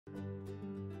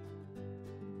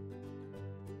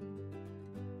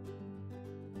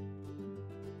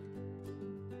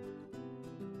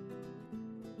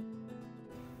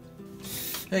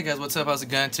Hey guys, what's up? How's it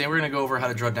going? Today we're going to go over how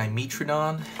to draw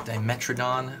Dimetrodon.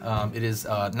 It is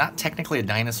not technically a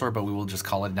dinosaur, but we will just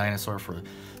call it a dinosaur for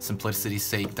simplicity's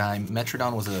sake.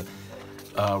 Dimetrodon was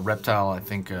a reptile, I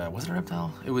think. Was it a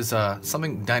reptile? It was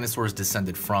something dinosaurs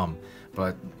descended from,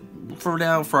 but for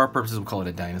now, for our purposes, we'll call it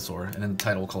a dinosaur, and in the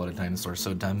title, we'll call it a dinosaur.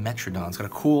 So Dimetrodon's got a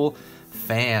cool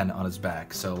fan on his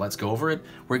back. So let's go over it.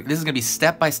 This is going to be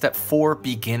step-by-step for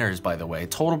beginners, by the way.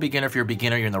 Total beginner. If you're a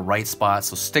beginner, you're in the right spot.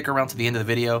 So stick around to the end of the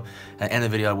video. At the end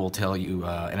of the video, I will tell you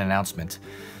an announcement.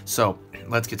 So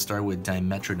let's get started with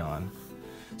Dimetrodon.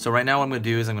 So right now what I'm going to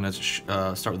do is I'm going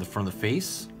to start with the front of the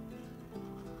face.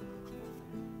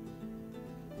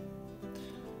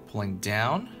 Pulling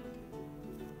down.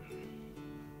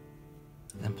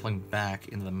 And pulling back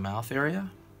into the mouth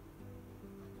area.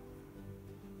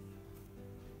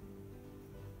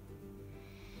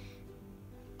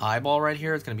 Eyeball right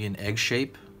here, it's going to be an egg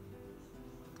shape.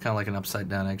 Kind of like an upside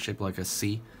down egg shape, like a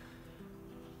C.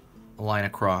 A line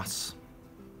across.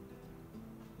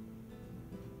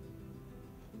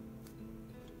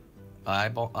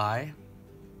 Eyeball, eye.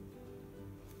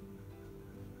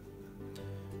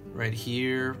 Right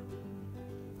here,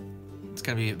 it's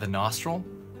going to be the nostril.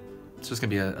 It's just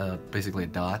going to be basically a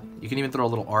dot. You can even throw a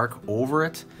little arc over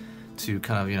it to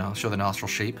kind of, show the nostril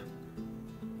shape.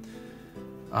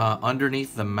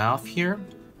 Underneath the mouth here,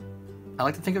 I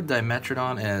like to think of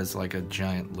Dimetrodon as like a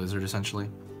giant lizard, essentially.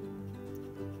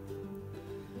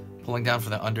 Pulling down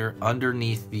for the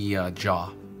underneath the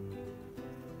jaw.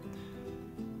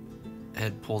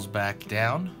 Head pulls back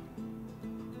down.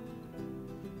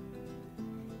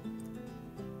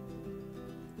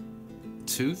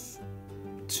 Tooth,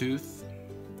 tooth,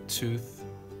 tooth,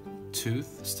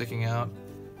 tooth sticking out.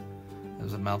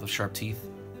 There's a mouth of sharp teeth.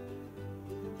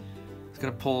 It's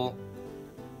gonna pull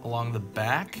along the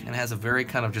back and has a very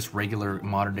kind of just regular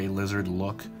modern day lizard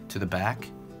look to the back.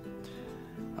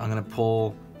 I'm gonna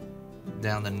pull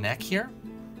down the neck here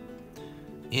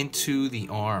into the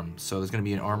arm. So there's gonna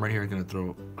be an arm right here. I'm gonna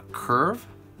throw a curve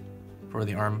where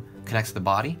the arm connects to the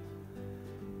body.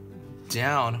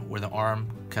 Down where the arm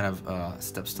kind of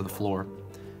steps to the floor.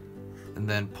 And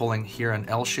then pulling here an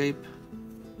L shape.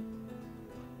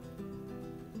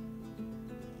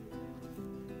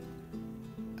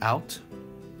 Out.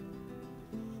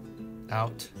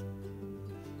 Out.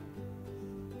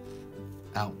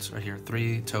 Out. Right here.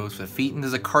 3 toes for the feet. And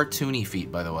there's a cartoony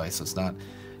feet, by the way. So it's not,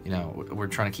 we're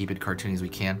trying to keep it cartoony as we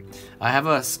can. I have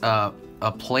a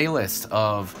playlist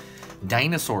of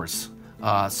dinosaurs.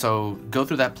 So go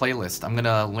through that playlist. I'm going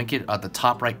to link it at the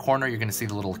top right corner. You're going to see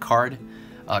the little card.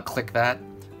 Click that,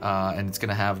 and it's going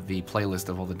to have the playlist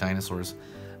of all the dinosaurs.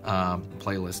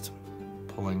 Playlist.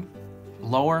 Pulling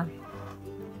lower.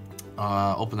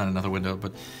 Open that another window,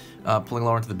 but pulling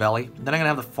lower into the belly. Then I'm going to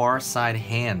have the far side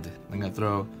hand. I'm going to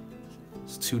throw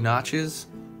 2 notches.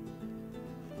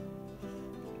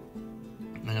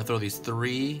 I'm going to throw these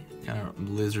 3 kind of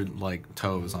lizard-like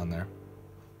toes on there.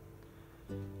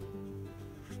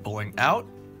 Pulling out.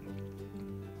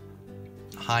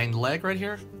 Hind leg right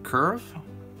here. Curve.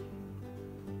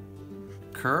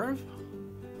 Curve.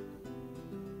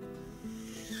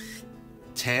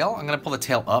 Tail. I'm going to pull the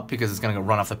tail up because it's going to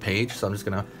run off the page. So I'm just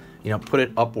going to, put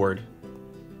it upward.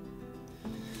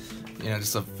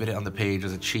 Just to fit it on the page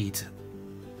as a cheat.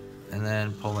 And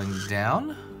then pulling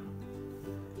down.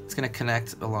 It's going to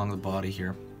connect along the body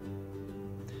here.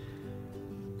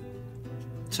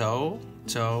 Toe,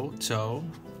 toe, toe.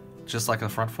 Just like the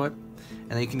front foot. And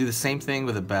then you can do the same thing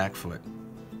with the back foot.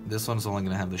 This one's only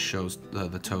going to have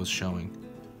the toes showing.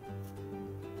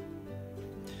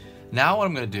 Now what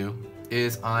I'm going to do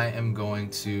is I am going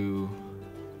to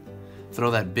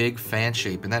throw that big fan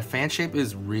shape. And that fan shape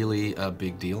is really a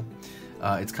big deal.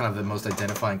 It's kind of the most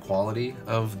identifying quality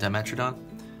of Dimetrodon.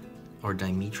 Or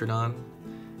Dimetrodon.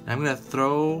 And I'm going to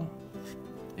throw...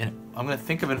 I'm going to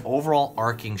think of an overall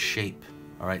arcing shape.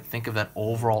 Alright, think of that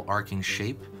overall arcing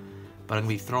shape. But I'm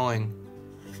going to be throwing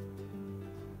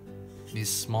these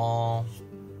small,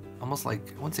 almost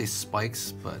like, I wouldn't say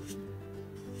spikes, but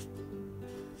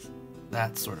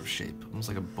that sort of shape, almost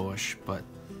like a bush. But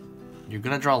you're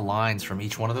gonna draw lines from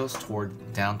each one of those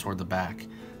down toward the back.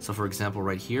 So for example,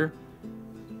 right here,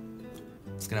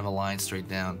 it's gonna have a line straight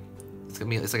down.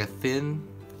 It's like a thin,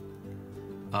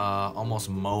 almost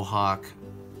mohawk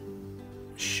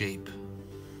shape.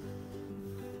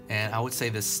 And I would say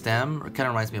the stem kind of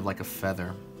reminds me of like a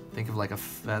feather. Think of like a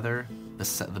feather,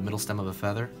 the middle stem of a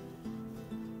feather.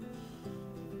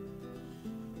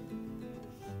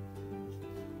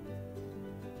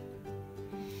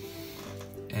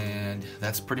 And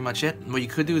that's pretty much it. What you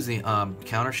could do is the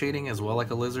counter shading as well,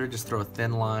 like a lizard. Just throw a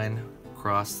thin line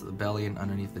across the belly and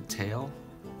underneath the tail.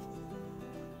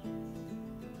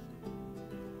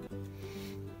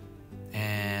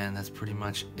 And that's pretty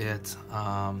much it.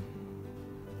 That's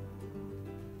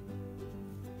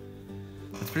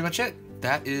pretty much it.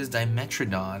 That is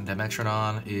Dimetrodon.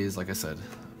 Dimetrodon is, like I said,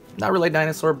 not really a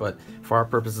dinosaur, but for our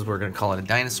purposes, we're going to call it a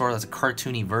dinosaur. That's a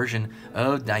cartoony version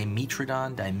of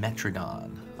Dimetrodon.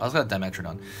 Dimetrodon. I was got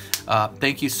Dimetrodon.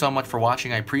 Thank you so much for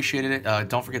watching. I appreciated it.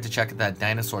 Don't forget to check out that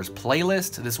Dinosaurs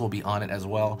playlist. This will be on it as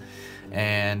well.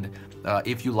 And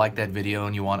if you like that video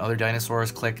and you want other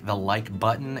dinosaurs, click the like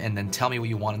button and then tell me what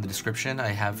you want in the description. I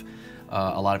have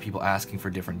a lot of people asking for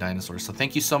different dinosaurs. So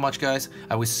thank you so much, guys.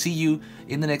 I will see you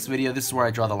in the next video. This is where I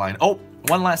draw the line. Oh,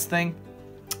 one last thing.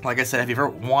 Like I said, have you ever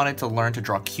wanted to learn to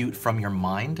draw cute from your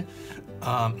mind?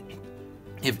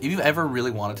 If you've ever really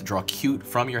wanted to draw cute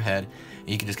from your head, and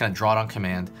you can just kind of draw it on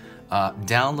command,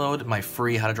 download my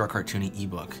free How to Draw Cartoony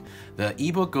ebook. The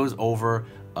ebook goes over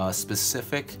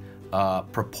specific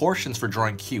proportions for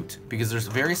drawing cute, because there's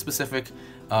very specific,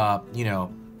 you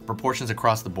know, proportions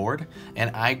across the board, and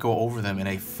I go over them in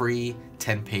a free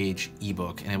 10-page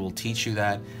ebook, and it will teach you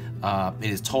that.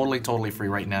 It is totally free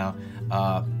right now.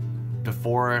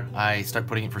 Before I start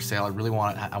putting it for sale, I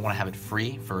want to have it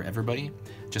free for everybody,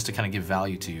 just to kind of give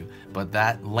value to you. But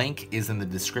that link is in the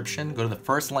description. Go to the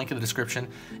first link in the description,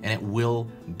 and it will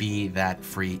be that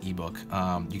free ebook.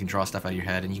 You can draw stuff out of your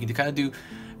head, and you can kind of do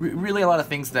really a lot of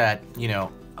things that, you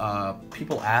know,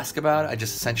 people ask about. I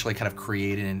just essentially kind of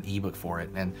created an ebook for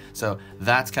it, and so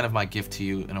that's kind of my gift to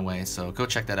you in a way. So go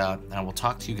check that out, and I will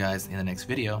talk to you guys in the next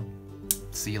video.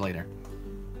 See you later.